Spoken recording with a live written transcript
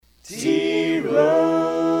Like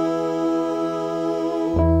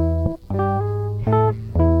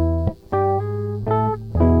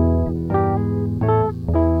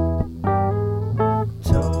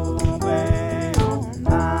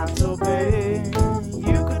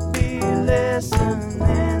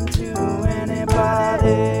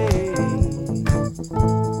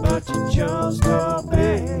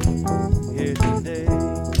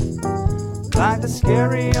the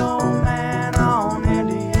scary old man on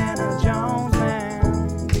Indiana Jones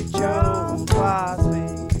land. He chose wisely.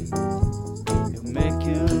 He'll make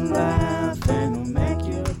you laugh and he'll make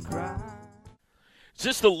you cry. Is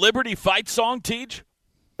this the Liberty Fight song, Teej?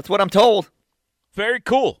 That's what I'm told. Very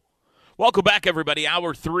cool. Welcome back, everybody.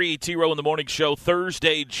 Hour 3, T-Row in the Morning Show,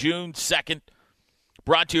 Thursday, June 2nd.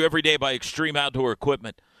 Brought to you every day by Extreme Outdoor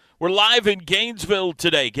Equipment. We're live in Gainesville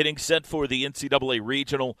today, getting set for the NCAA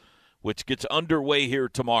Regional, which gets underway here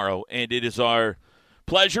tomorrow. And it is our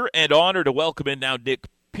pleasure and honor to welcome in now Nick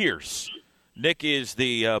Pierce. Nick is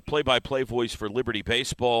the play-by-play voice for Liberty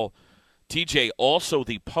Baseball. TJ, also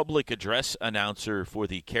the public address announcer for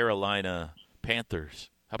the Carolina Panthers.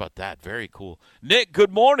 How about that? Very cool. Nick,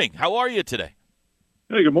 good morning. How are you today?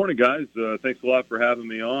 Hey, good morning, guys. Thanks a lot for having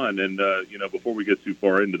me on. And, before we get too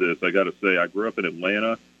far into this, I got to say, I grew up in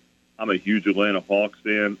Atlanta. I'm a huge Atlanta Hawks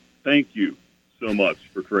fan. Thank you so much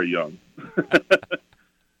for Trae Young.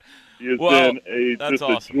 He has been just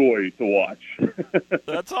awesome. A joy to watch.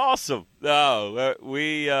 That's awesome. No,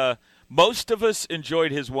 we most of us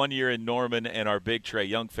enjoyed his 1 year in Norman and are big Trae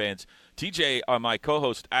Young fans. TJ, my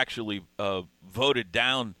co-host, actually voted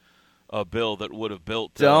down a bill that would have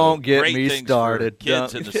built Don't get great me things started. for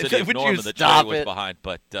kids in the city of Norman that Trae was behind.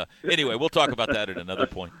 But anyway, we'll talk about that at another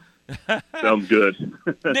point. Sounds good.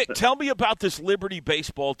 Nick, tell me about this Liberty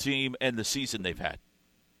baseball team and the season they've had.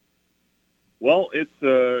 Well, there's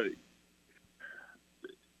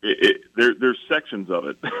sections of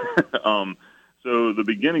it. So the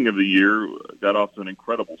beginning of the year got off to an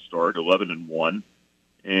incredible start, 11-1,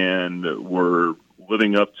 and we're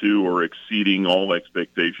living up to or exceeding all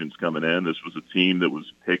expectations coming in. This was a team that was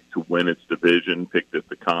picked to win its division, picked at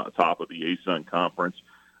the top of the ASUN Conference.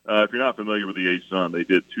 If you're not familiar with the ASUN, they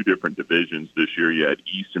did two different divisions this year. You had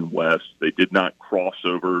East and West. They did not cross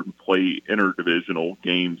over and play interdivisional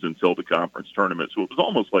games until the conference tournament. So it was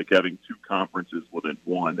almost like having two conferences within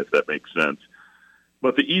one, if that makes sense.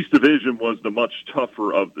 But the East Division was the much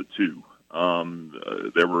tougher of the two.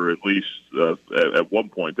 There were at least, at one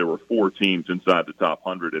point, there were 4 teams inside the top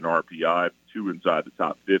 100 in RPI, 2 inside the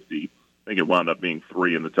top 50. I think it wound up being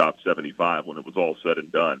 3 in the top 75 when it was all said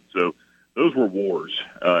and done. So those were wars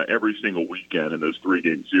every single weekend in those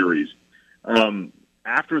 3-game series.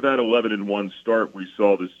 After that 11-1 start, we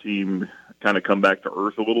saw this team kind of come back to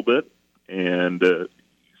earth a little bit and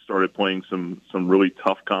started playing some really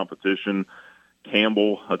tough competition.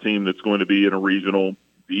 Campbell, a team that's going to be in a regional,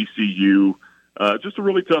 VCU, just a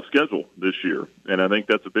really tough schedule this year. And I think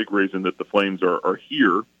that's a big reason that the Flames are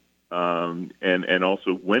here and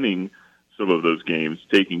also winning some of those games,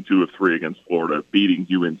 taking 2 of 3 against Florida, beating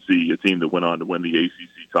UNC, a team that went on to win the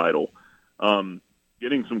ACC title.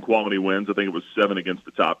 Getting some quality wins. I think it was 7 against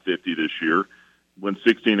the top 50 this year, went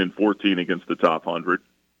 16-14 against the top 100.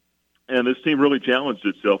 And this team really challenged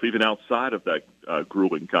itself even outside of that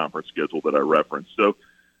grueling conference schedule that I referenced. So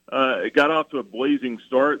it got off to a blazing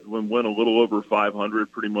start, went a little over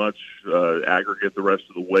 500 pretty much, aggregate the rest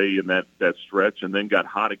of the way in that stretch, and then got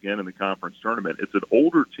hot again in the conference tournament. It's an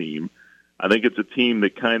older team. I think it's a team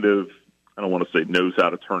that kind of, I don't want to say knows how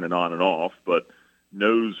to turn it on and off, but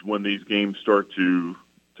knows when these games start to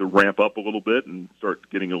ramp up a little bit and start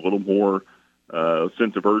getting a little more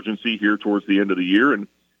sense of urgency here towards the end of the year. And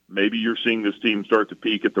maybe you're seeing this team start to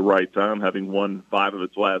peak at the right time, having won 5 of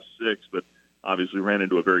its last 6, but obviously ran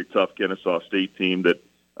into a very tough Kennesaw State team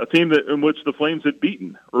in which the Flames had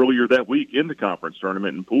beaten earlier that week in the conference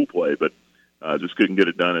tournament and pool play, but just couldn't get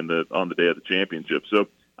it done on the day of the championship. So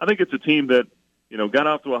I think it's a team that, got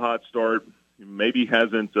off to a hot start, maybe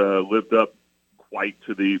hasn't lived up quite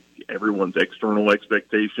to everyone's external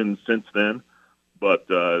expectations since then, but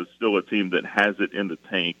still a team that has it in the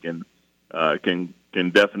tank and can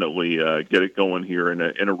definitely get it going here in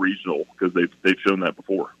a regional because they've shown that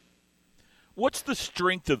before. What's the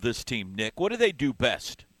strength of this team, Nick? What do they do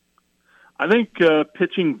best? I think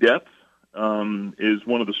pitching depth is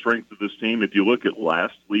one of the strengths of this team. If you look at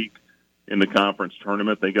last week in the conference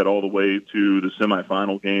tournament, they got all the way to the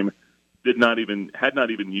semifinal game. Had not even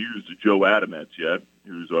used Joe Adamets yet,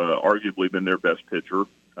 who's arguably been their best pitcher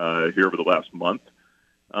here over the last month.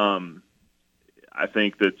 I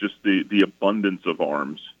think that just the abundance of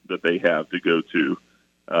arms that they have to go to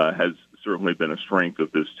has certainly been a strength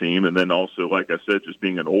of this team. And then also, like I said, just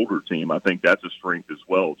being an older team, I think that's a strength as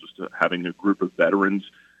well, just having a group of veterans,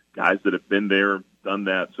 guys that have been there, done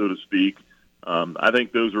that, so to speak. I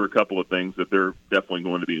think those are a couple of things that they're definitely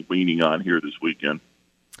going to be leaning on here this weekend.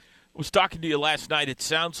 I was talking to you last night. It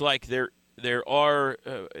sounds like there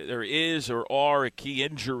is a key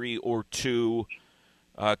injury or two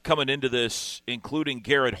coming into this, including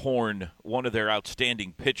Garrett Horn, one of their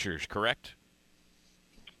outstanding pitchers, correct?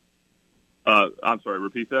 I'm sorry,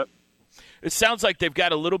 repeat that? It sounds like they've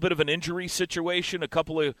got a little bit of an injury situation, a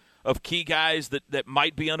couple of key guys that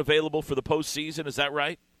might be unavailable for the postseason. Is that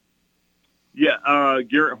right? Yeah,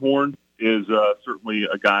 Garrett Horn is certainly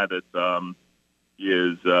a guy that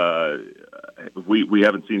we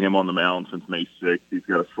haven't seen him on the mound since May 6th. He's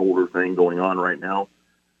got a shoulder thing going on right now.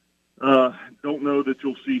 Don't know that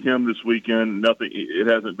you'll see him this weekend. It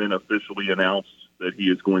hasn't been officially announced that he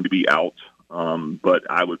is going to be out, but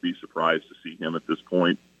I would be surprised to see him at this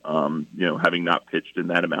point, having not pitched in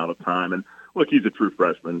that amount of time. And look, he's a true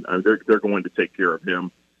freshman. They're going to take care of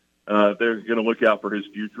him. They're going to look out for his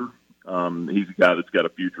future. He's a guy that's got a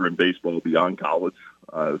future in baseball beyond college.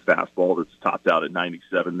 Fastball that's topped out at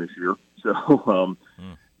 97 this year. So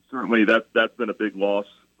certainly that's been a big loss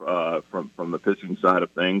from the pitching side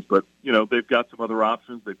of things. But, they've got some other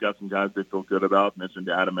options. They've got some guys they feel good about. Mentioned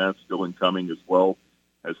Adamets, Dylan Cumming as well,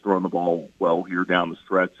 has thrown the ball well here down the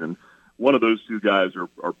stretch. And one of those two guys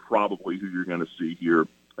are probably who you're going to see here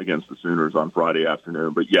against the Sooners on Friday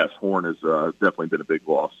afternoon. But, yes, Horn has definitely been a big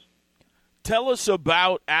loss. Tell us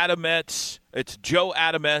about Adamets. It's Joe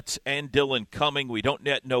Adamets and Dylan Cumming. We don't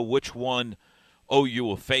yet know which one OU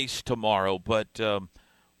will face tomorrow, but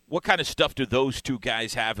what kind of stuff do those two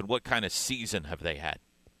guys have, and what kind of season have they had?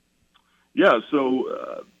 Yeah,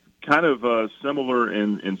 so kind of similar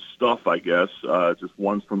in stuff, I guess. Just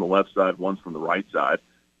one's from the left side, one's from the right side.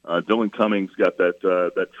 Dylan Cumming's got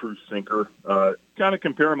that true sinker. Kind of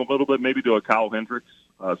compare him a little bit maybe to a Kyle Hendricks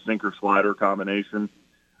sinker-slider combination.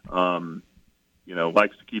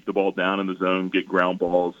 Likes to keep the ball down in the zone, get ground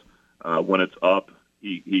balls. When it's up,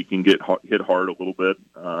 he can get hit hard a little bit.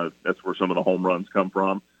 That's where some of the home runs come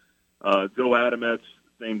from. Joe Adamets,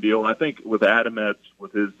 same deal. I think with Adamets,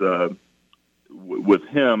 with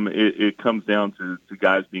him, it comes down to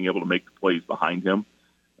guys being able to make the plays behind him.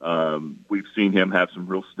 We've seen him have some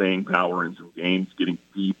real staying power in some games, getting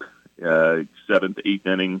deep, 7th, 8th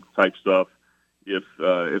inning type stuff. If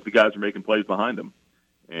the guys are making plays behind him.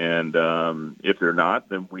 And if they're not,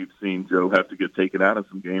 then we've seen Joe have to get taken out of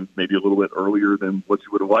some games maybe a little bit earlier than what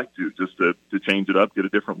you would have liked to, just to change it up, get a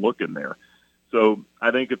different look in there. So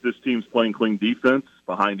I think if this team's playing clean defense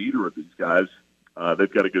behind either of these guys,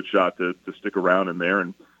 they've got a good shot to stick around in there.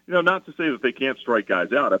 And, not to say that they can't strike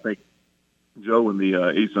guys out. I think Joe in the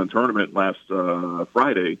ASUN tournament last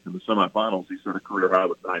Friday in the semifinals, he set a career high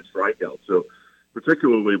with 9 strikeouts. So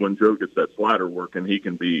particularly when Joe gets that slider working, he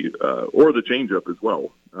can be, or the changeup as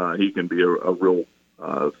well, he can be a real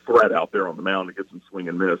threat out there on the mound to get some swing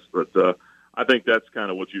and miss. But I think that's kind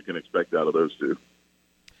of what you can expect out of those two.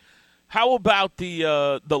 How about the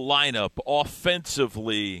lineup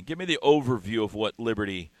offensively? Give me the overview of what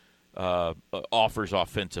Liberty offers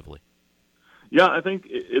offensively. Yeah, I think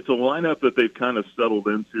it's a lineup that they've kind of settled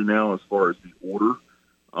into now as far as the order.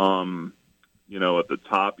 At the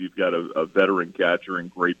top, you've got a veteran catcher in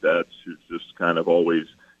Great Betts who's just kind of always,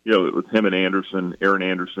 with him and Aaron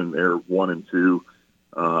Anderson, they're 1 and 2.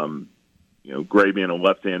 Gray being a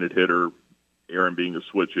left-handed hitter, Aaron being a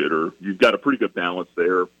switch hitter. You've got a pretty good balance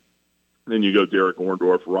there. Then you go Derek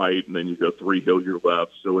Orndorff right, and then you go 3 Hilliard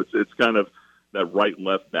left. So it's kind of that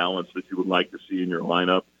right-left balance that you would like to see in your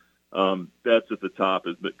lineup. Betts at the top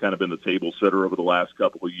has kind of been the table setter over the last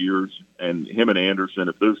couple of years. And him and Anderson,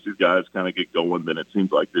 if those two guys kind of get going, then it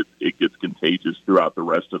seems like it gets contagious throughout the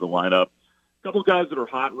rest of the lineup. A couple of guys that are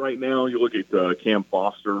hot right now, you look at Cam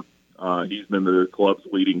Foster. He's been the club's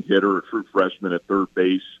leading hitter, a true freshman at third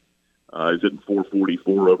base. He's hitting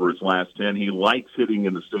 .444 over his last 10. He likes hitting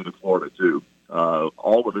in the state of Florida, too.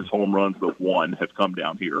 All of his home runs but one have come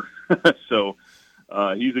down here. So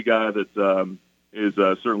he's a guy that is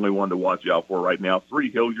certainly one to watch out for right now.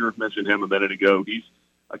 3 Hilliard, mentioned him a minute ago. He's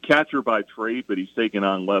a catcher by trade, but he's taken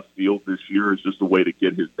on left field this year as just a way to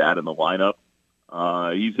get his bat in the lineup.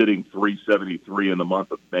 He's hitting .373 in the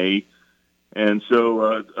month of May. And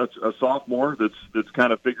so a sophomore that's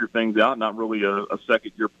kind of figured things out, not really a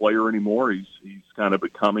second-year player anymore. He's kind of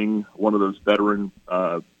becoming one of those veteran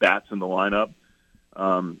bats in the lineup.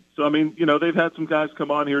 So, I mean, they've had some guys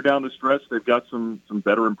come on here down the stretch. They've got some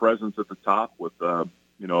veteran presence at the top with, a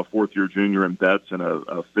fourth-year junior in Betts and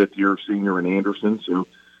a fifth-year senior in Anderson. So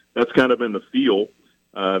that's kind of been the feel.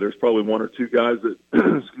 There's probably one or two guys that,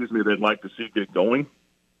 they'd like to see get going.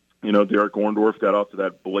 You know, Derek Orndorff got off to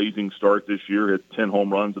that blazing start this year, hit 10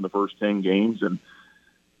 home runs in the first 10 games, and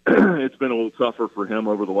it's been a little tougher for him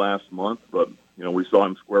over the last month. But, you know, we saw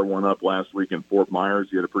him square one up last week in Fort Myers.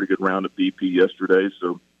 He had a pretty good round of BP yesterday,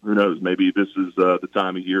 so who knows? Maybe this is the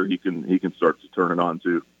time of year he can start to turn it on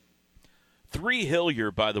too. 3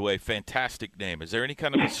 Hillier, by the way, fantastic name. Is there any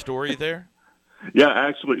kind of a story there? Yeah,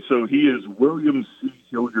 actually, so he is William C.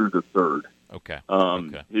 Hillier III. Okay.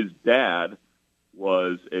 His dad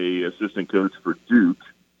was a assistant coach for Duke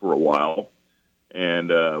for a while,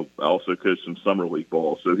 and also coached some summer league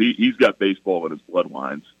ball. So he's got baseball in his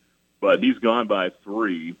bloodlines, but he's gone by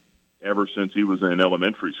 3 ever since he was in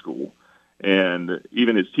elementary school. And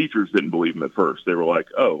even his teachers didn't believe him at first. They were like,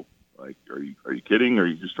 "Oh, like are you kidding? Or are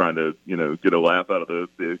you just trying to get a laugh out of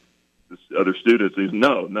the other students?" And he's,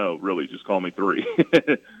 no, really, just call me 3.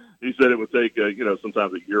 He said it would take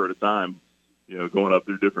sometimes a year at a time, going up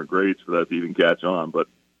through different grades for that to even catch on.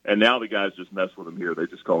 And now the guys just mess with him here. They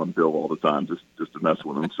just call him Bill all the time, just to mess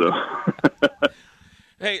with him. So,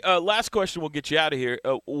 hey, last question. We'll get you out of here.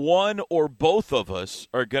 One or both of us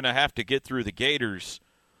are going to have to get through the Gators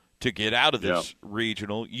to get out of this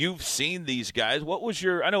regional. You've seen these guys. What was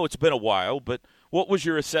I know it's been a while, but what was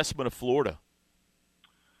your assessment of Florida?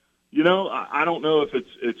 I don't know if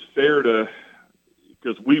it's fair to,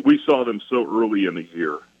 because we saw them so early in the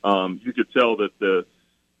year. You could tell that the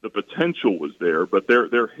potential was there, but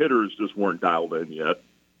their hitters just weren't dialed in yet.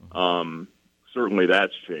 Certainly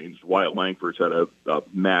that's changed. Wyatt Langford's had a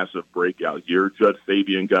massive breakout year. Judd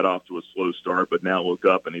Fabian got off to a slow start, but now look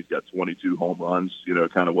up and he's got 22 home runs,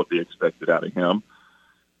 kind of what they expected out of him.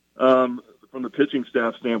 From the pitching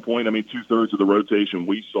staff standpoint, 2/3 of the rotation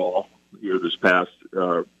we saw here this past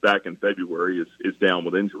back in February is down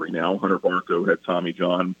with injury now. Hunter Barco had Tommy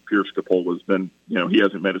John. Pierce Capola's been, he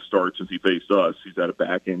hasn't made a start since he faced us. He's had a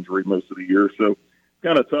back injury most of the year. So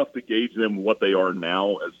kind of tough to gauge them what they are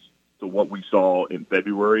now as to what we saw in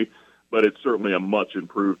February. But it's certainly a much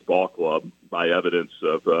improved ball club by evidence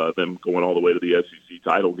of them going all the way to the SEC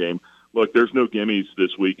title game. Look, there's no gimmies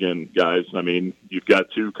this weekend, guys. You've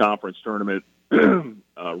got 2 conference tournament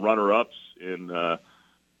runner-ups in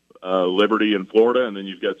Liberty in Florida, and then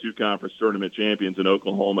you've got 2 conference tournament champions in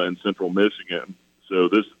Oklahoma and Central Michigan. So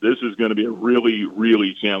this is going to be a really,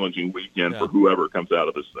 really challenging weekend for whoever comes out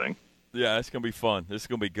of this thing. Yeah, it's going to be fun. This is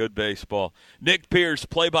going to be good baseball. Nick Pierce,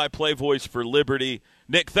 play-by-play voice for Liberty.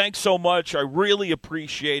 Nick, thanks so much. I really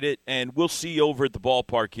appreciate it, and we'll see you over at the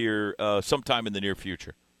ballpark here sometime in the near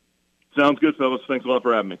future. Sounds good, fellas. Thanks a lot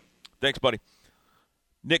for having me. Thanks, buddy.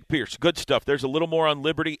 Nick Pierce, good stuff. There's a little more on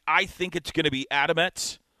Liberty. I think it's going to be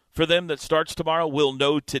Adamets for them that starts tomorrow. We'll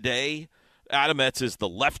know today. Adamets is the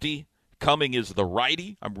lefty. Cumming is the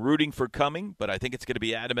righty. I'm rooting for Cumming, but I think it's going to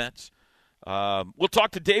be Adamets. We'll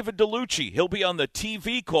talk to David DeLucci. He'll be on the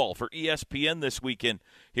TV call for ESPN this weekend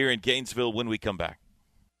here in Gainesville when we come back.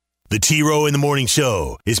 The T-Row in the Morning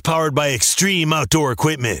Show is powered by Extreme Outdoor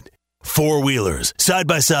Equipment. 4-wheelers,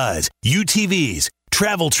 side-by-sides, UTVs,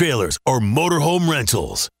 travel trailers, or motorhome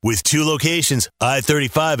rentals. With 2 locations,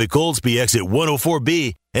 I-35 at Goldsby exit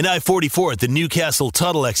 104B and I-44 at the Newcastle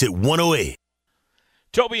Tuttle exit 108.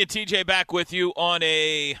 Toby and TJ back with you on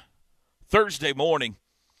a Thursday morning.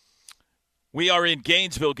 We are in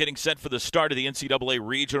Gainesville getting set for the start of the NCAA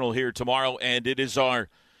Regional here tomorrow, and it is our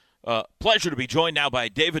pleasure to be joined now by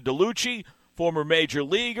David DeLucci, former Major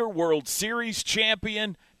Leaguer, World Series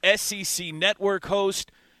champion, SEC Network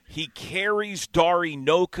host. He carries Dari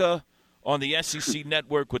Noka on the SEC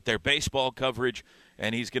Network with their baseball coverage,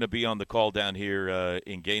 and he's going to be on the call down here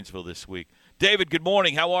in Gainesville this week. David, good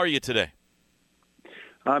morning. How are you today?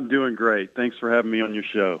 I'm doing great. Thanks for having me on your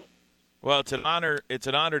show. Well, it's an honor. It's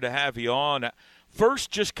an honor to have you on.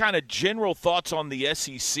 First, just kind of general thoughts on the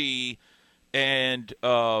SEC and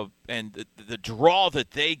the draw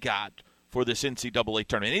that they got for this NCAA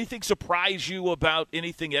tournament. Anything surprise you about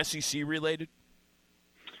anything SEC related?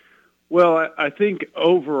 Well, I think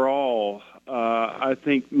overall, I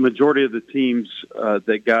think majority of the teams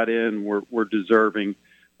that got in were deserving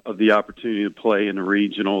of the opportunity to play in the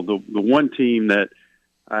regional. The one team that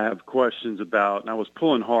I have questions about, and I was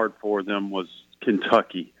pulling hard for them, was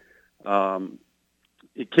Kentucky.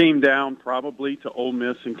 It came down probably to Ole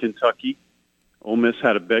Miss and Kentucky. Ole Miss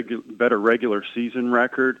had a better regular season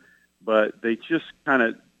record, but they just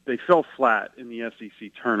they fell flat in the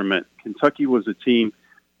SEC tournament. Kentucky was a team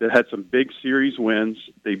that had some big series wins.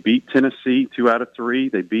 They beat Tennessee 2 out of 3.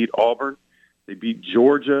 They beat Auburn. They beat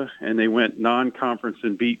Georgia, and they went non-conference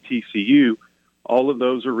and beat TCU. All of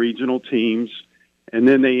those are regional teams. And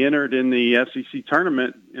then they entered in the SEC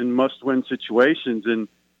tournament in must-win situations, and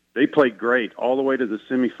they played great all the way to the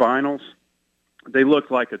semifinals. They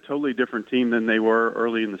looked like a totally different team than they were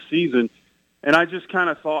early in the season. And I just kind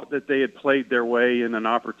of thought that they had played their way in an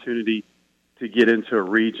opportunity to get into a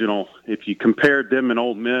regional. If you compared them and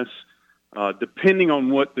Ole Miss, depending on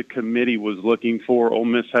what the committee was looking for, Ole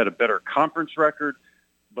Miss had a better conference record,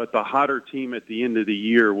 but the hotter team at the end of the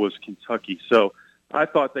year was Kentucky. So I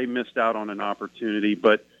thought they missed out on an opportunity.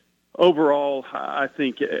 But overall, I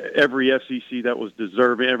think every SEC that was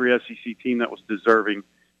deserving, every SEC team that was deserving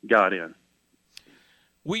got in.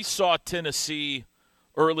 We saw Tennessee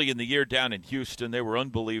early in the year down in Houston. They were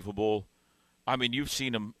unbelievable. I mean, you've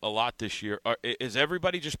seen them a lot this year. Is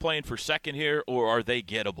everybody just playing for second here, or are they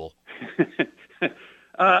gettable?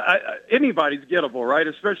 Anybody's gettable, right?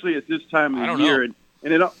 Especially at this time of the year.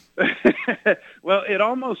 And it, well, it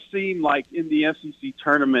almost seemed like in the SEC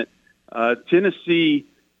tournament, Tennessee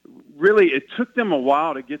really, it took them a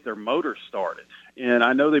while to get their motor started. And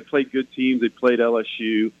I know they played good teams. They played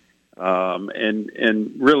LSU.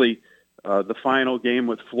 And really, the final game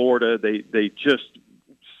with Florida, they just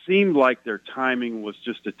seemed like their timing was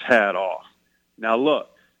just a tad off. Now, look,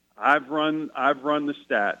 I've run the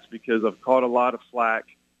stats because I've caught a lot of flack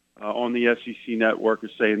on the SEC network of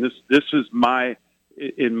saying this is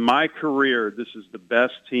in my career, this is the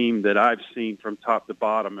best team that I've seen from top to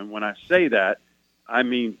bottom. And when I say that, I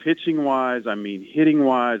mean pitching-wise, I mean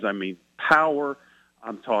hitting-wise, I mean power.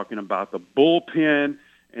 I'm talking about the bullpen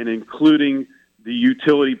and including the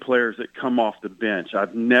utility players that come off the bench.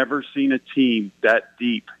 I've never seen a team that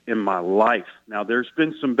deep in my life. Now, there's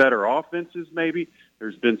been some better offenses maybe.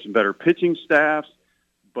 There's been some better pitching staffs,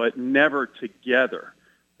 but never together.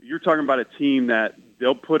 You're talking about a team that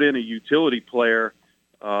they'll put in a utility player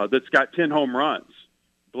that's got 10 home runs.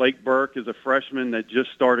 Blake Burke is a freshman that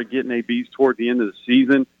just started getting ABs toward the end of the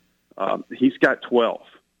season. He's got 12.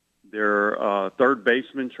 Their third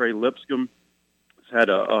baseman, Trey Lipscomb, has had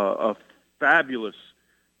a fabulous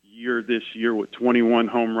year this year with 21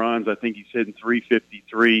 home runs. I think he's hitting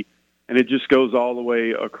 353, and it just goes all the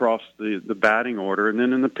way across the batting order. And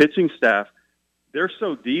then in the pitching staff, they're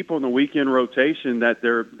so deep on the weekend rotation that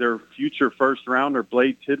their future first-rounder,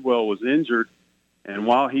 Blade Tidwell, was injured, and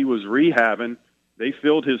while he was rehabbing, they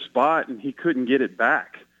filled his spot, and he couldn't get it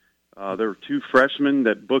back. There were two freshmen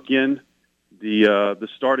that bookend the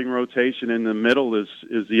starting rotation. In the middle is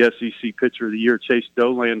the SEC Pitcher of the Year, Chase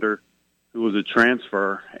Dolander, who was a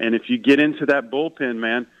transfer. And if you get into that bullpen,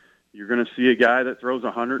 man, you're going to see a guy that throws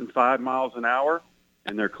 105 miles an hour,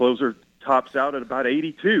 and their closer tops out at about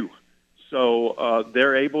 82. So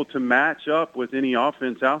they're able to match up with any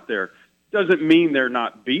offense out there. Doesn't mean they're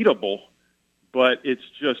not beatable, but it's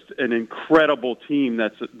just an incredible team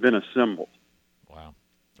that's been assembled.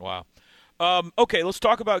 Wow. Okay, let's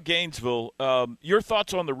talk about Gainesville. Your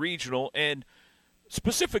thoughts on the regional and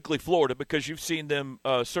specifically Florida, because you've seen them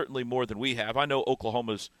certainly more than we have. I know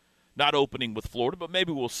Oklahoma's not opening with Florida, but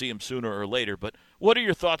maybe we'll see them sooner or later. But what are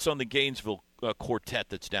your thoughts on the Gainesville quartet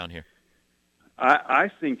that's down here? I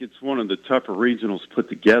think it's one of the tougher regionals put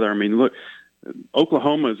together. I mean, look,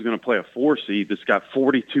 Oklahoma is going to play a 4 seed that's got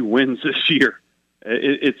 42 wins this year.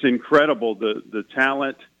 It's incredible, the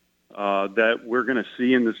talent that we're going to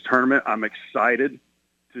see in this tournament. I'm excited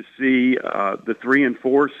to see the 3 and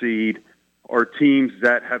 4 seed are teams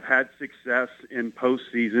that have had success in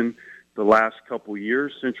postseason the last couple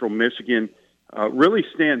years. Central Michigan really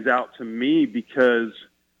stands out to me because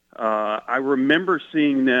I remember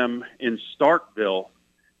seeing them in Starkville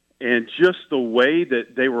and just the way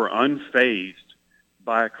that they were unfazed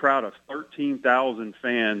by a crowd of 13,000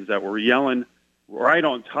 fans that were yelling right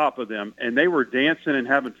on top of them, and they were dancing and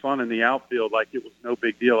having fun in the outfield like it was no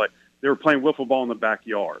big deal. Like they were playing wiffle ball in the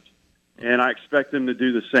backyard. And I expect them to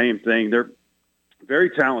do the same thing. They're a very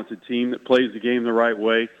talented team that plays the game the right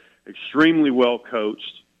way, extremely well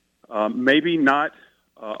coached, maybe not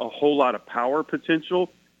a whole lot of power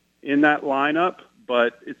potential in that lineup,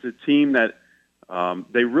 but it's a team that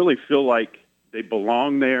they really feel like they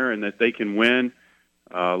belong there and that they can win.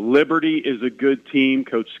 Liberty is a good team.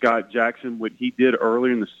 Coach Scott Jackson, what he did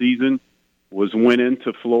earlier in the season was went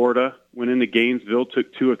into Florida, went into Gainesville,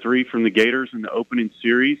 took 2 or 3 from the Gators in the opening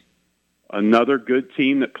series. Another good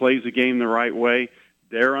team that plays the game the right way.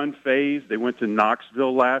 They're unfazed. They went to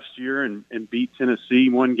Knoxville last year and beat Tennessee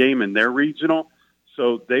one game in their regional.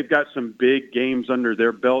 So they've got some big games under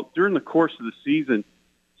their belt. During the course of the season,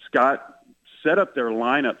 Scott set up their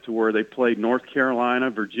lineup to where they played North Carolina,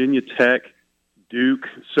 Virginia Tech, Duke.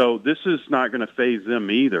 So this is not going to faze them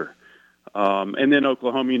either. And then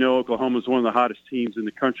Oklahoma, Oklahoma is one of the hottest teams in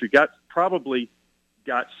the country. Probably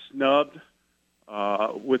got snubbed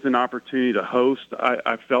with an opportunity to host.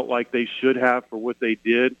 I felt like they should have for what they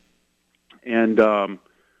did. And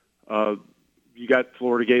you got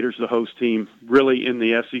Florida Gators, the host team, really in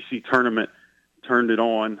the SEC tournament, turned it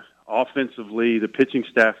on. Offensively, the pitching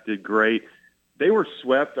staff did great. They were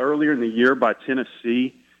swept earlier in the year by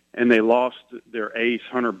Tennessee, and they lost their ace,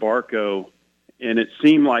 Hunter Barco. And it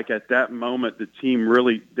seemed like at that moment the team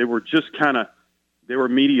really, they were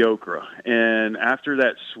mediocre. And after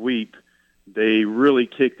that sweep, they really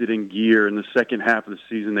kicked it in gear. In the second half of the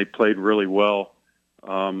season, they played really well.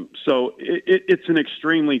 So it's an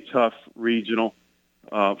extremely tough regional.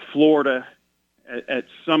 Florida, at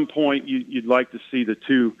some point, you'd like to see the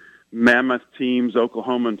two mammoth teams,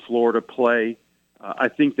 Oklahoma and Florida, play. I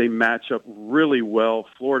think they match up really well.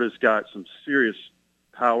 Florida's got some serious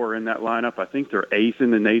power in that lineup. I think they're 8th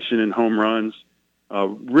in the nation in home runs.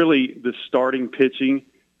 Really, the starting pitching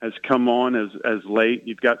has come on as late.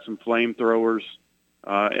 You've got some flamethrowers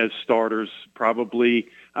as starters, probably.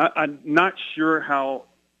 I'm not sure how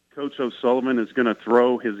Coach O'Sullivan is going to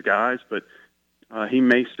throw his guys, but he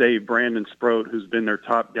may save Brandon Sproat, who's been their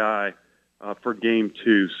top guy, for Game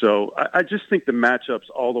 2. So I just think the matchups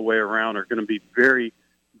all the way around are going to be very,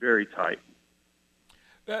 very tight.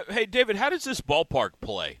 Hey, David, how does this ballpark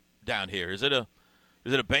play down here? Is it a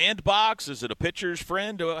bandbox? Is it a pitcher's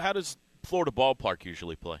friend? How does Florida ballpark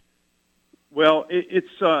usually play? Well,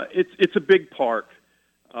 it's a big park.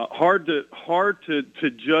 Hard to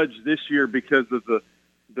judge this year because of the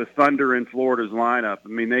Thunder in Florida's lineup. I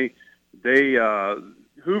mean, they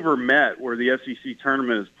Hoover Met, where the SEC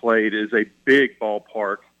tournament is played, is a big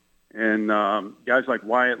ballpark, and guys like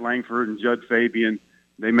Wyatt Langford and Judd Fabian,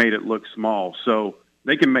 they made it look small. So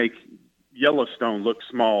they can make Yellowstone look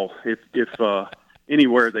small if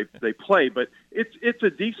anywhere they play. But it's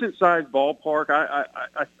a decent sized ballpark.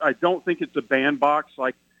 I don't think it's a bandbox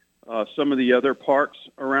like some of the other parks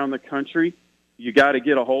around the country. You got to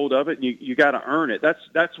get a hold of it, and you got to earn it.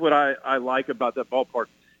 That's what I like about that ballpark.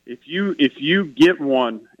 If you get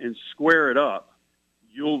one and square it up,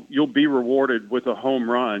 you'll be rewarded with a home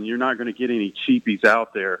run. You're not going to get any cheapies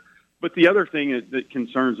out there. But the other thing that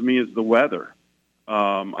concerns me is the weather.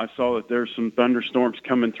 I saw that there's some thunderstorms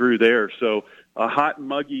coming through there. So a hot,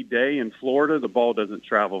 muggy day in Florida, the ball doesn't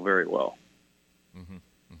travel very well. Mm-hmm.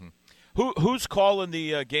 Mm-hmm. Who's calling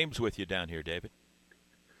the games with you down here, David?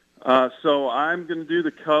 So I'm going to do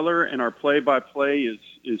the color, and our play-by-play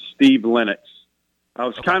is Steve Lennox. I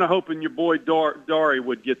was kind of hoping your boy Dari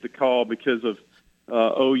would get the call because of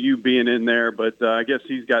OU being in there, but I guess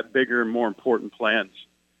he's got bigger and more important plans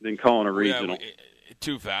than calling a regional. Yeah,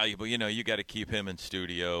 too valuable. You know, you got to keep him in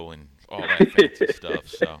studio and all that fancy stuff.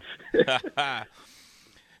 So,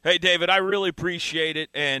 hey, David, I really appreciate it,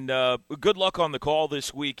 and good luck on the call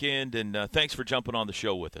this weekend, and thanks for jumping on the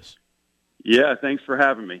show with us. Yeah, thanks for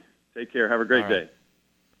having me. Take care. Have a great day.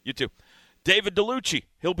 You too. David DeLucci,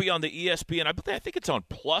 he'll be on the ESPN. I think it's on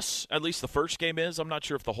Plus, at least the first game is. I'm not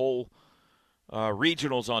sure if the whole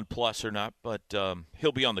regional's on Plus or not, but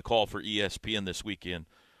he'll be on the call for ESPN this weekend.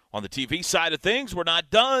 On the TV side of things, we're not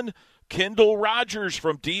done. Kendall Rogers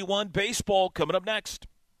from D1 Baseball coming up next.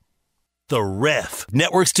 The Ref.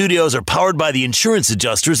 Network studios are powered by the insurance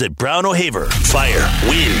adjusters at Brown O'Haver. Fire,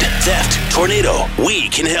 wind, theft, tornado. We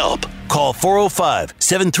can help. Call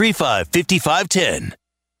 405-735-5510.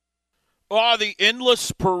 Oh, the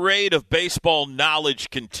endless parade of baseball knowledge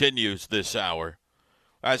continues this hour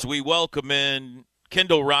as we welcome in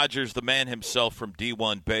Kendall Rogers, the man himself from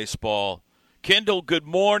D1 Baseball. Kendall, good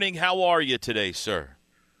morning. How are you today, sir?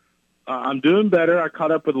 I'm doing better. I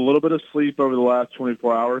caught up with a little bit of sleep over the last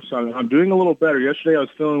 24 hours, so I'm doing a little better. Yesterday I was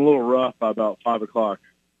feeling a little rough by about 5 o'clock.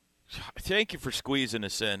 Thank you for squeezing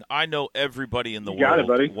us in. I know everybody in the world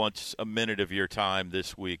wants a minute of your time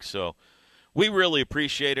this week, so we really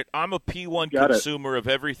appreciate it. I'm a P1 consumer of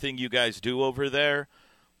everything you guys do over there.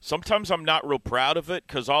 Sometimes I'm not real proud of it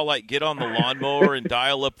because I'll get on the lawnmower and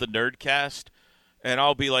dial up the Nerdcast, and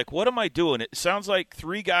I'll be like, what am I doing? It sounds like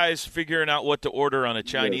three guys figuring out what to order on a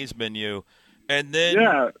Chinese menu, and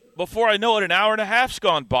then before I know it, an hour and a half's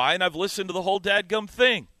gone by, and I've listened to the whole dadgum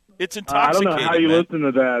thing. It's intoxicating. I don't know how you listen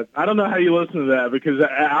to that. I don't know how you listen to that because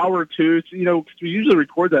at hour two, we usually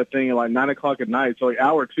record that thing at 9 o'clock at night. So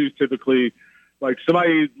hour two is typically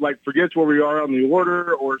somebody forgets where we are on the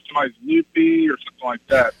order or somebody's loopy or something like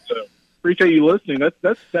that. So appreciate you listening.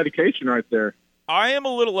 That's dedication right there. I am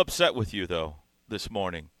a little upset with you though this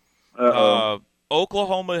morning.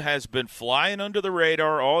 Oklahoma has been flying under the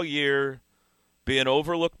radar all year, being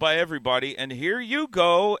overlooked by everybody, and here you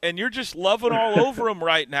go, and you're just loving all over them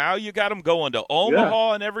right now. You got them going to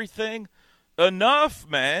Omaha and everything. Enough,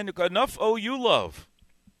 man. Enough OU love.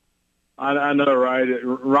 I know, right?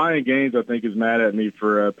 Ryan Gaines, I think, is mad at me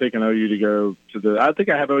for picking OU to go to the. I think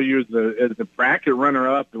I have OU as the bracket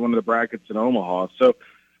runner-up in one of the brackets in Omaha. So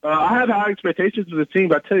I have high expectations of the team.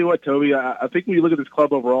 But I tell you what, Toby, I think when you look at this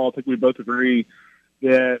club overall, I think we both agree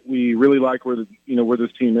that we really like where this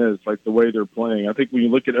team is, like the way they're playing. I think when you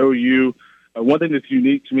look at OU, one thing that's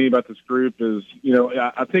unique to me about this group is,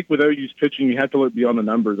 I think with OU's pitching, you have to look beyond the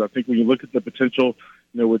numbers. I think when you look at the potential,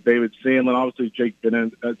 with David Sandlin, obviously Jake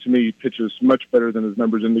Bennett, to me, pitches much better than his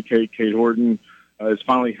numbers indicate. Cade Horton is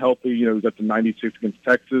finally healthy. He's up to 96 against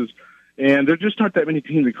Texas. And there just aren't that many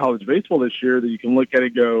teams in college baseball this year that you can look at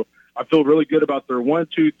and go, I feel really good about their 1,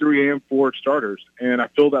 2, 3, and 4 starters. And I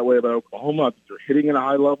feel that way about Oklahoma. I think they're hitting at a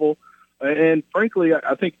high level. And frankly,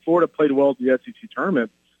 I think Florida played well at the SEC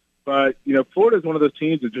tournament. But, Florida is one of those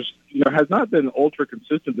teams that just, has not been ultra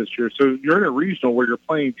consistent this year. So you're in a regional where you're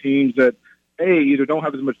playing teams that, A, either don't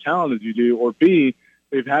have as much talent as you do, or B,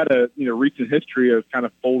 they've had a, recent history of kind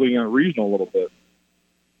of folding in a regional a little bit.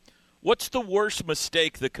 What's the worst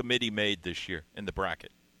mistake the committee made this year in the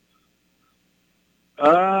bracket?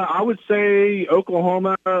 I would say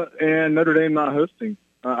Oklahoma and Notre Dame not hosting.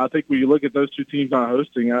 I think when you look at those two teams not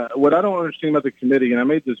hosting, what I don't understand about the committee, and I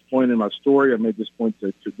made this point in my story, I made this point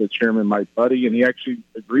to the chairman, Mike Buddy, and he actually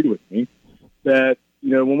agreed with me, that,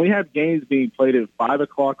 when we have games being played at 5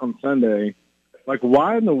 o'clock on Sunday, like,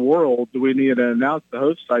 why in the world do we need to announce the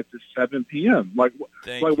host sites at 7 p.m.? Like,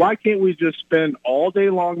 why can't we just spend all day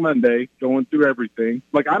long Monday going through everything?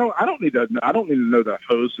 Like, I don't need to know the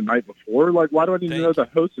host the night before. Like, why do I need to know the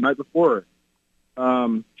host the night before?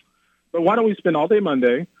 But why don't we spend all day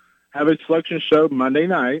Monday, have a selection show Monday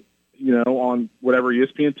night, on whatever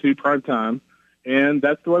ESPN2 prime time, and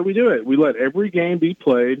that's the way we do it. We let every game be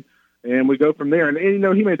played, and we go from there. And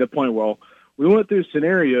he made the point, well, we went through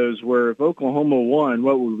scenarios where if Oklahoma won,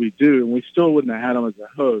 what would we do? And we still wouldn't have had them as a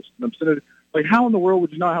host. And I'm saying, like, how in the world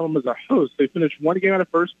would you not have them as a host? They finished one game out of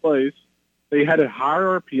first place. They had a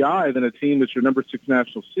higher RPI than a team that's your number 6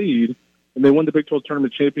 national seed, and they won the Big 12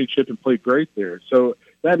 tournament championship and played great there. So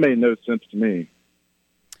that made no sense to me.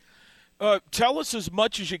 Tell us as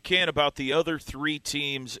much as you can about the other 3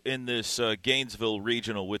 teams in this Gainesville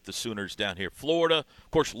regional with the Sooners down here. Florida,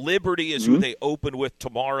 of course, Liberty is who they open with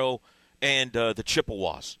tomorrow, and the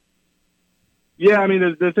Chippewas. Yeah, I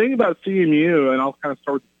mean, the thing about CMU, and I'll kind of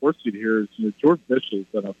start with the 4th seed here, is George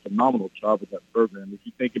Bishop's done a phenomenal job with that program. If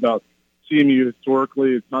you think about CMU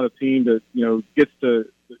historically, it's not a team that, gets to,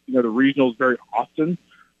 the regionals very often.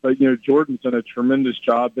 But, Jordan's done a tremendous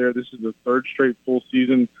job there. This is the 3rd straight full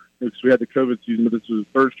season. Because we had the COVID season, but this was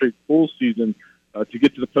the 3rd straight full season to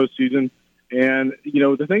get to the postseason. And,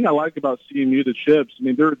 the thing I like about CMU, the Chips, I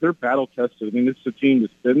mean, they're battle-tested. I mean, this is a team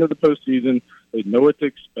that's been to the postseason. They know what to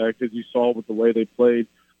expect, as you saw with the way they played,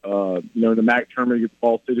 in the MAC tournament against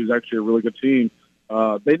Ball State, who's actually a really good team.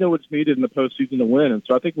 They know what's needed in the postseason to win. And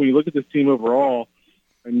so I think when you look at this team overall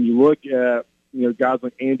and you look at, guys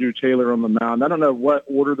like Andrew Taylor on the mound. I don't know what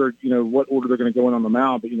order they're going to go in on the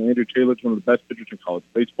mound, but Andrew Taylor's one of the best pitchers in college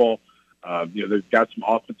baseball. They've got some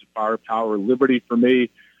offensive firepower. Liberty, for me,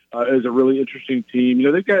 is a really interesting team.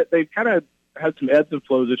 They've kind of had some ebbs and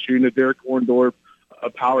flows this year. Derek Orndorff, a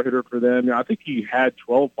power hitter for them. I think he had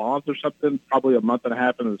 12 bombs or something, probably a month and a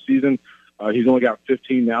half into the season. He's only got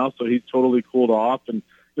 15 now, so he's totally cooled off. And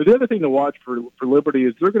the other thing to watch for Liberty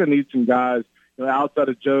is they're going to need some guys outside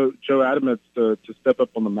of Joe Adamants to step up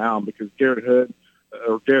on the mound, because Garrett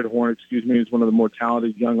Horn, is one of the more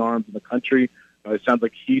talented young arms in the country. It sounds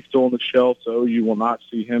like he's still on the shelf, so you will not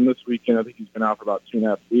see him this weekend. I think he's been out for about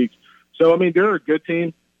 2.5 weeks. So, I mean, they're a good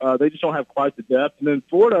team. They just don't have quite the depth. And then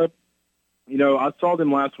Florida, I saw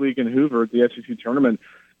them last week in Hoover at the SEC tournament,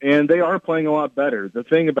 and they are playing a lot better. The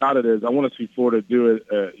thing about it is I want to see Florida do it.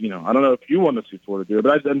 I don't know if you want to see Florida do it,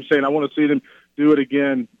 but I'm saying I want to see them do it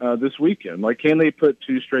again this weekend. Like, can they put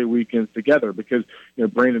 2 straight weekends together? Because,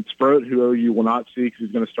 Brandon Sproat, who OU will not see because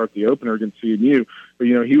he's going to start the opener against CMU, but,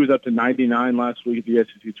 he was up to 99 last week at the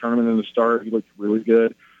SEC tournament in the start. He looked really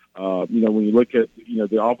good. When you look at,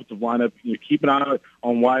 the offensive lineup, keep an eye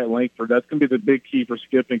on Wyatt Langford. That's going to be the big key for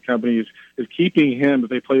Skip and company is keeping him, if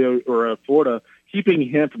they play Florida, keeping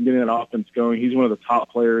him from getting that offense going. He's one of the top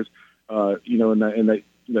players, in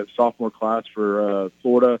that sophomore class for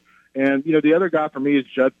Florida. And, the other guy for me is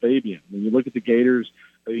Judd Fabian. When you look at the Gators,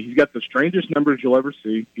 he's got the strangest numbers you'll ever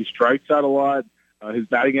see. He strikes out a lot. His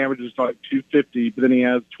batting average is like 250, but then he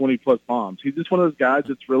has 20-plus bombs. He's just one of those guys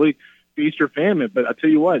that's really feast or famine. But I tell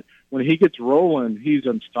you what, when he gets rolling, he's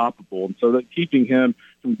unstoppable. And so that keeping him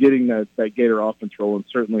from getting that Gator offense rolling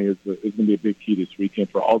certainly is going to be a big key this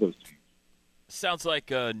weekend for all those teams. Sounds like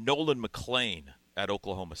Nolan McClain at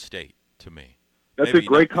Oklahoma State to me. That's maybe a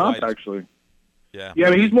great not comp, quite as- actually. Yeah. Yeah,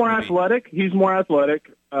 I mean, he's more maybe- athletic. He's more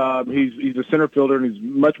athletic. He's a center fielder, and he's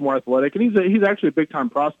much more athletic. And he's actually a big time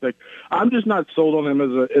prospect. I'm just not sold on him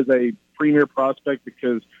as a premier prospect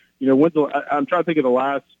because I'm trying to think of the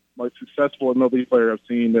last successful MLB player I've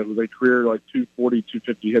seen that was a career 240,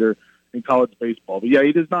 250 hitter in college baseball. But yeah,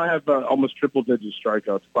 he does not have almost triple digit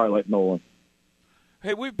strikeouts, quite like Nolan.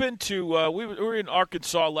 Hey, we've been to we were in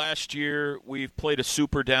Arkansas last year. We've played a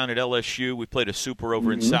super down at LSU. We played a super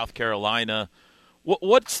over in South Carolina.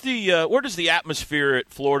 What's the where does the atmosphere at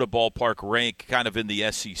Florida Ballpark rank kind of in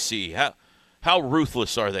the SEC? How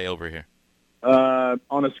ruthless are they over here?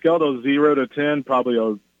 On a scale of 0 to 10, probably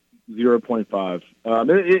a 0.5.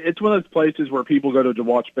 It's one of those places where people go to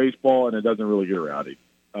watch baseball, and it doesn't really get rowdy.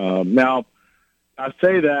 Now, I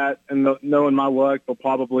say that, and knowing my luck, they'll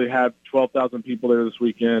probably have 12,000 people there this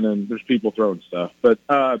weekend, and there's people throwing stuff. But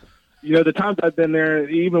the times I've been there,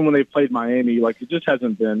 even when they played Miami, it just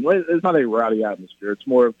hasn't been. It's not a rowdy atmosphere. It's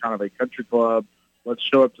more of kind of a country club. Let's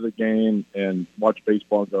show up to the game and watch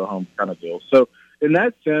baseball and go home kind of deal. So in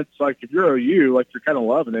that sense, if you're OU, you're kind of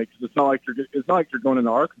loving it because it's not like you're going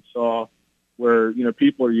into Arkansas where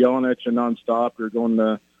people are yelling at you nonstop. You're going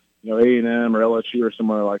to A&M or LSU or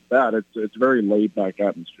somewhere like that. It's a very laid back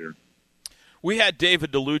atmosphere. We had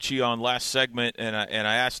David DeLucci on last segment, and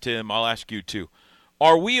I asked him. I'll ask you too.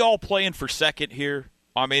 Are we all playing for second here?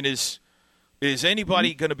 I mean, is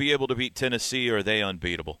anybody going to be able to beat Tennessee, or are they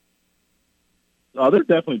unbeatable? Oh, they're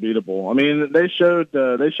definitely beatable. I mean, they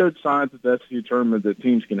showed signs at the SEC tournament that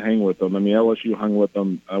teams can hang with them. I mean, LSU hung with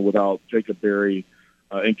them without Jacob Berry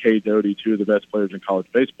and Kay Doty, two of the best players in college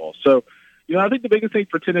baseball. So, I think the biggest thing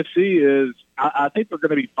for Tennessee is I think they're going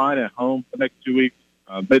to be fine at home the next 2 weeks.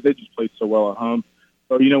 They just play so well at home.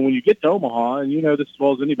 But, when you get to Omaha, and you know this as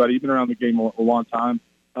well as anybody, you've been around the game a long time,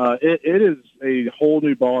 it is a whole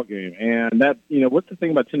new ball game. And that, what's the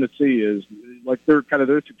thing about Tennessee is their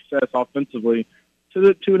success offensively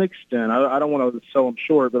to an extent. I don't want to sell them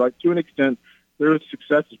short, but to an extent, their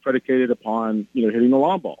success is predicated upon, hitting the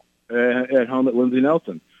long ball at home at Lindsey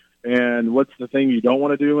Nelson. And what's the thing you don't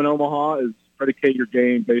want to do in Omaha is predicate your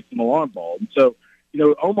game based on the long ball. And so,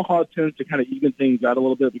 Omaha tends to kind of even things out a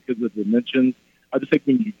little bit because of the dimensions. I just think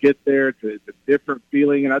when you get there, it's a different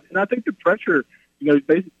feeling. And I think the pressure,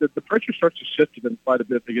 basically the pressure starts to shift to them quite a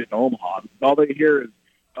bit to get to Omaha. Because all they hear is,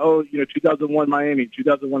 2001 Miami,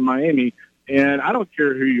 2001 Miami. And I don't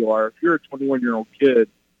care who you are. If you're a 21-year-old kid,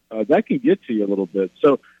 that can get to you a little bit.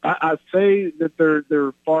 So I say that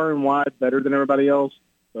they're far and wide better than everybody else.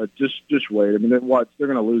 But just wait. I mean, they're going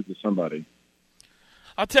to lose to somebody.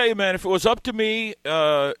 I'll tell you, man, if it was up to me,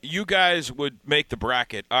 you guys would make the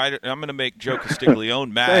bracket. I'm going to make Joe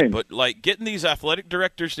Castiglione mad, Same. but getting these athletic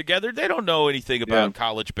directors together, they don't know anything about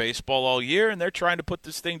college baseball all year, and they're trying to put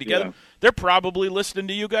this thing together. Yeah. They're probably listening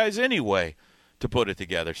to you guys anyway to put it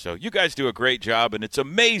together. So you guys do a great job, and it's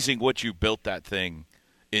amazing what you built that thing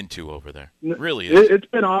into over there. It really is. It's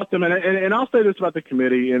been awesome, and I'll say this about the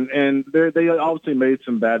committee, and they obviously made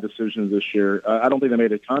some bad decisions this year. I don't think they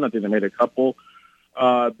made a ton. I think they made a couple.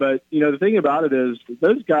 But the thing about it is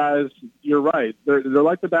those guys. You're right. They're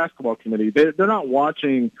like the basketball committee. They're not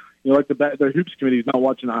watching. The hoops committee is not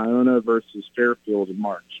watching Iona versus Fairfield in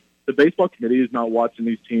March. The baseball committee is not watching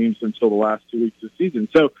these teams until the last 2 weeks of the season.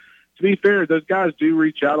 So to be fair, those guys do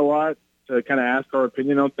reach out a lot to kind of ask our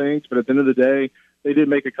opinion on things. But at the end of the day, they did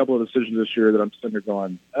make a couple of decisions this year that I'm sitting there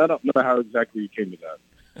going, I don't know how exactly you came to that.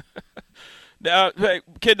 Now, hey,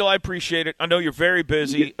 Kendall, I appreciate it. I know you're very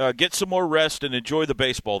busy. Get some more rest and enjoy the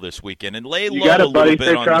baseball this weekend. And lay low a little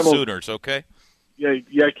bit on the Sooners, okay?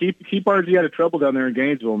 Yeah. Keep RG out of trouble down there in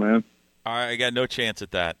Gainesville, man. I got no chance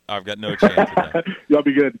at that. I've got no chance at that. Y'all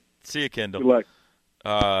be good. See you, Kendall. Good luck.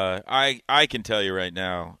 I can tell you right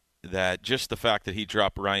now that just the fact that he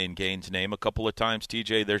dropped Ryan Gaines' name a couple of times,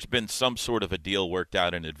 TJ, there's been some sort of a deal worked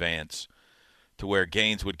out in advance to where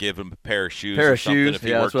Gaines would give him a pair of shoes or something if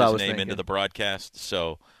he worked his name into the broadcast.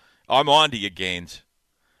 So I'm on to you, Gaines.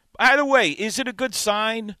 By the way, is it a good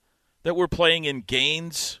sign that we're playing in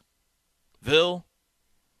Gainesville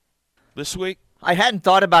this week? I hadn't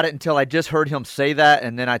thought about it until I just heard him say that,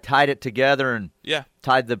 and then I tied it together and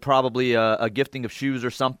tied probably a gifting of shoes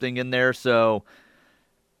or something in there. So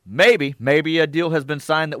maybe a deal has been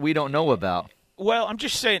signed that we don't know about. Well, I'm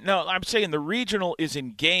just saying. No, I'm saying the regional is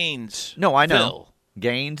in Gainesville. No, I know.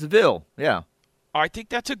 Gainesville, yeah. I think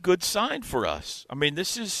that's a good sign for us. I mean,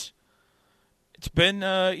 it's been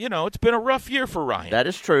it's been a rough year for Ryan. That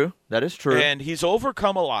is true. And he's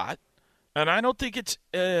overcome a lot. And I don't think it's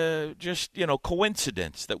just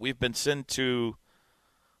coincidence that we've been sent to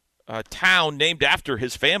town named after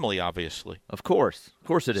his family, obviously. Of course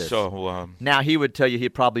it is. So now he would tell you he'd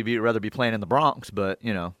probably rather be playing in the Bronx, but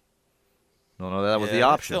don't know that was the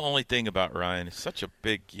option. That's the only thing about Ryan. He's such a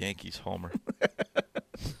big Yankees homer.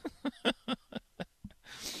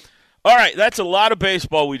 All right, that's a lot of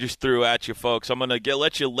baseball we just threw at you, folks. I'm going to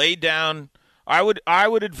let you lay down. I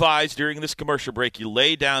would advise during this commercial break you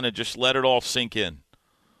lay down and just let it all sink in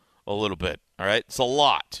a little bit. All right, it's a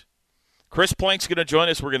lot. Chris Plank's going to join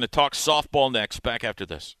us. We're going to talk softball next. Back after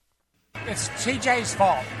this. It's TJ's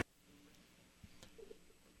fault.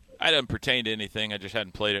 I didn't pertain to anything. I just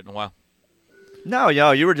hadn't played it in a while. No,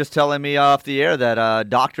 you were just telling me off the air that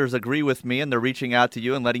doctors agree with me and they're reaching out to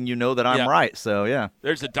you and letting you know that I'm right. So, yeah.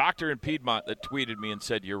 There's a doctor in Piedmont that tweeted me and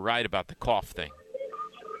said, you're right about the cough thing.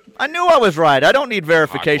 I knew I was right. I don't need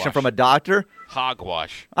verification Hogwash. From a doctor.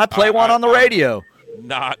 Hogwash. I play one on the radio.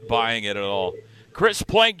 Not buying it at all. Chris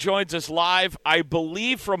Plank joins us live, I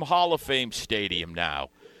believe, from Hall of Fame Stadium now,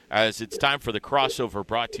 as it's time for the crossover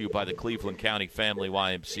brought to you by the Cleveland County Family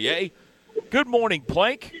YMCA. Good morning,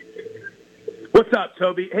 Plank. What's up,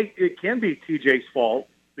 Toby? Hey, it can be TJ's fault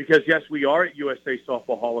because, yes, we are at USA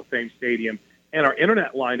Softball Hall of Fame Stadium, and our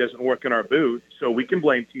internet line doesn't work in our booth, so we can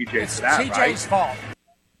blame TJ for that, TJ's right? fault.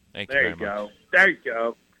 Thank you There very you go. much. There you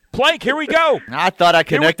go. Plank, here we go. I thought I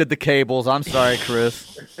connected the cables. I'm sorry,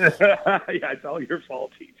 Chris. Yeah, it's all your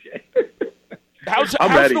fault, TJ. How's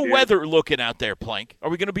ready, the dude. weather looking out there, Plank? Are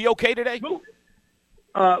we going to be okay today?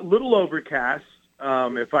 Little overcast.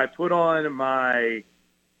 If I put on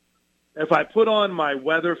my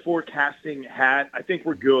weather forecasting hat, I think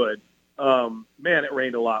we're good. Man, it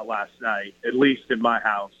rained a lot last night, at least in my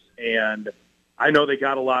house. And I know they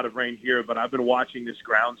got a lot of rain here, but I've been watching this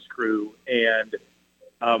grounds crew, and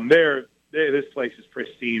this place is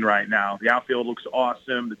pristine right now. The outfield looks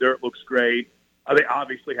awesome. The dirt looks great. They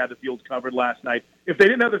obviously had the field covered last night. If they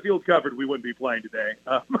didn't have the field covered, we wouldn't be playing today.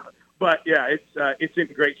 But, yeah, it's in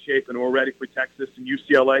great shape, and we're ready for Texas and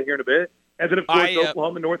UCLA here in a bit. And then, of course,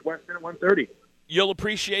 Oklahoma and Northwestern at 1:30. You'll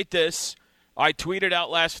appreciate this. I tweeted out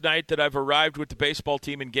last night that I've arrived with the baseball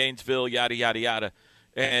team in Gainesville, yada, yada, yada.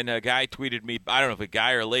 And a guy tweeted me, I don't know if a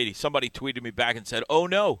guy or a lady, somebody tweeted me back and said, oh,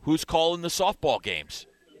 no, who's calling the softball games?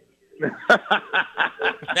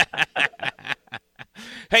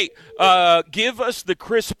 Hey, give us the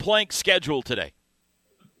Chris Plank schedule today.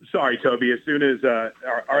 Sorry, Toby. As soon as our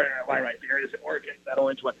line right there isn't working, that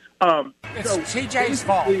orange one. It's TJ's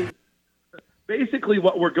fault. Basically,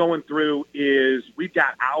 what we're going through is we've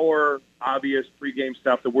got our obvious pregame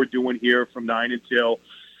stuff that we're doing here from 9 until.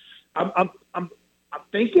 I'm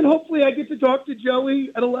thinking hopefully I get to talk to Joey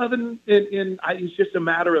at 11, and it's just a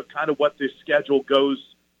matter of kind of what this schedule goes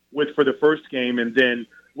with for the first game, and then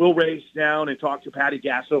we'll race down and talk to Patty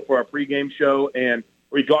Gasso for our pregame show. And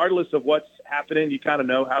regardless of what's happening, you kind of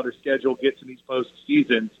know how the schedule gets in these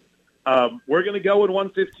postseasons. We're going to go in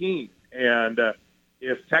 1:15, and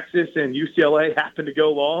if Texas and UCLA happen to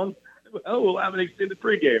go long, well, we'll have an extended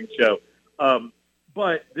pregame show.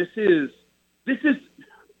 But this is the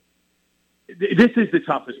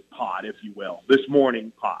toughest pod, if you will, this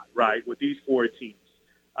morning pod, right, with these four teams.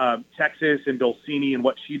 Texas and Dulcini and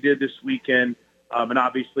what she did this weekend, and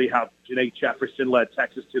obviously how Janae Jefferson led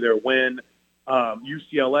Texas to their win.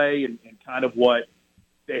 UCLA and kind of what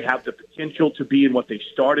they have the potential to be and what they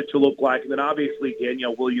started to look like. And then obviously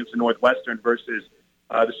Danielle Williams and Northwestern versus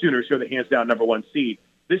the Sooners, who are the hands-down number one seed.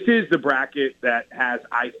 This is the bracket that has,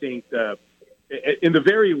 I think, in the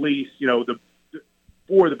very least, the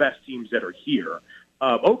four of the best teams that are here.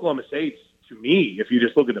 Oklahoma State's, to me, if you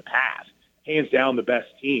just look at the path, hands down the best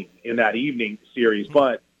team in that evening series.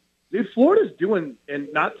 But dude, Florida's doing,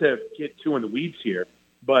 and not to get too in the weeds here,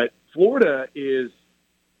 but Florida's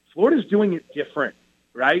doing it different,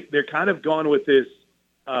 right? They're kind of gone with this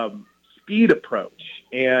speed approach,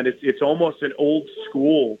 and it's almost an old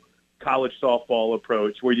school college softball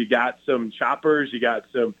approach where you got some choppers, you got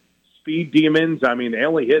some speed demons. I mean, they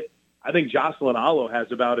only hit, I think Jocelyn Allo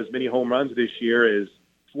has about as many home runs this year as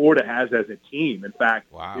Florida has as a team. In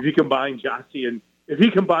fact, wow. If you combine Jossie and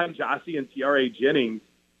Tiare Jennings,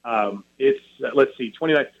 it's let's see,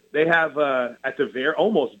 29. They have at the very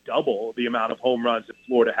almost double the amount of home runs that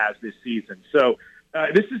Florida has this season. So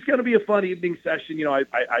this is going to be a fun evening session.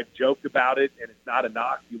 I joked about it, and it's not a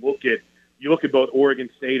knock. You look at both Oregon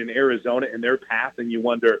State and Arizona and their path, and you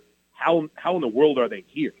wonder how in the world are they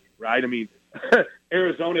here, right? I mean,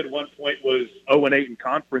 Arizona at one point was 0-8 in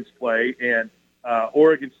conference play, and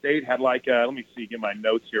Oregon State had let me see, get my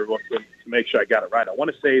notes here real quick to make sure I got it right. I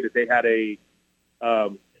want to say that they had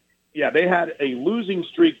they had a losing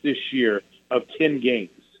streak this year of 10 games.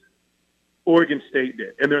 Oregon State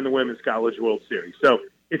did, and they're in the Women's College World Series. So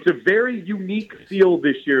It's a very unique field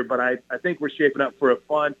this year, but I think we're shaping up for a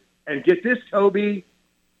fun. And get this, Toby,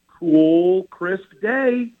 cool, crisp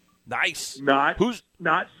day. Nice. Not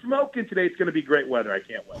smoking today. It's going to be great weather. I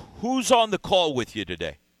can't wait. Who's on the call with you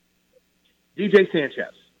today? DJ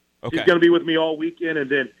Sanchez. Okay. She's going to be with me all weekend, and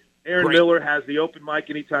then Aaron Miller has the open mic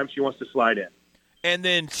anytime she wants to slide in. And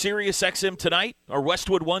then Sirius XM tonight, or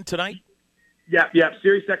Westwood One tonight? Yeah,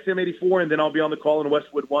 Sirius XM 84, and then I'll be on the call in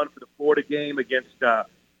Westwood One for the Florida game against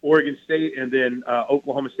Oregon State, and then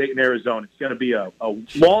Oklahoma State and Arizona. It's going to be a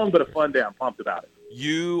long but a fun day. I'm pumped about it.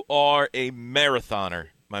 You are a marathoner,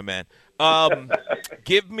 my man.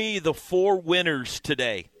 Give me the 4 winners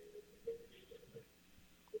today.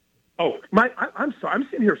 Oh, I'm sorry. I'm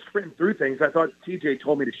sitting here sprinting through things. I thought TJ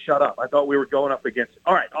told me to shut up. I thought we were going up against.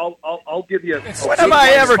 All right, I'll give you. When have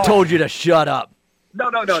I ever told you to shut up? No.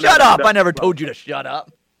 Shut up! I never told you to shut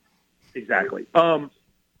up. Exactly. I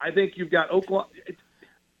think you've got Oklahoma.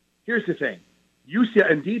 Here's the thing: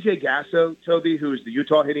 UCLA and DJ Gasso, Toby, who is the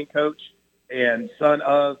Utah hitting coach and son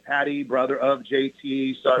of Patty, brother of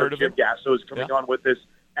JT, son of Jim Gasso, is coming on with us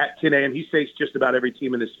at 10 a.m. He faced just about every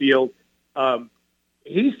team in this field.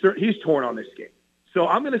 He's torn on this game. So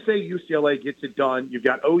I'm going to say UCLA gets it done. You've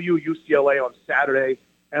got OU UCLA on Saturday.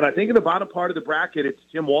 And I think in the bottom part of the bracket, it's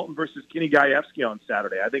Tim Walton versus Kenny Gajewski on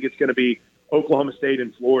Saturday. I think it's going to be Oklahoma State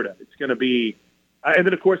and Florida. It's going to be and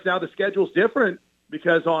then, of course, now the schedule's different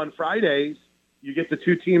because on Fridays, you get the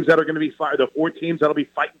 2 teams that are going to be the 4 teams that will be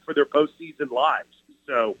fighting for their postseason lives.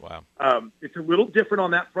 So it's a little different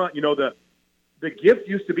on that front. You know, the gift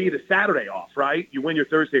used to be the Saturday off, right? You win your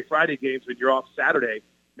Thursday, Friday games when you're off Saturday.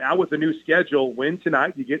 Now with the new schedule, win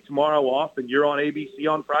tonight, you get tomorrow off, and you're on ABC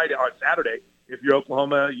on Saturday if you're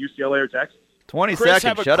Oklahoma, UCLA, or Texas. 20 Chris,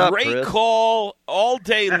 seconds. Have a great call all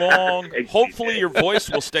day long. Hopefully your voice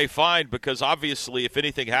will stay fine because obviously if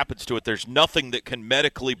anything happens to it, there's nothing that can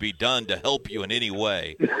medically be done to help you in any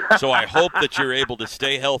way. So I hope that you're able to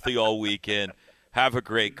stay healthy all weekend. Have a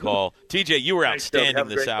great call. TJ, you were outstanding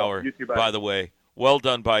this hour, by the way. Well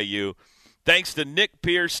done by you. Thanks to Nick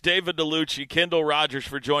Pierce, David DeLucci, Kendall Rogers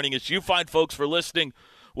for joining us. You fine folks for listening.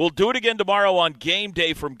 We'll do it again tomorrow on Game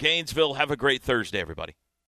Day from Gainesville. Have a great Thursday, everybody.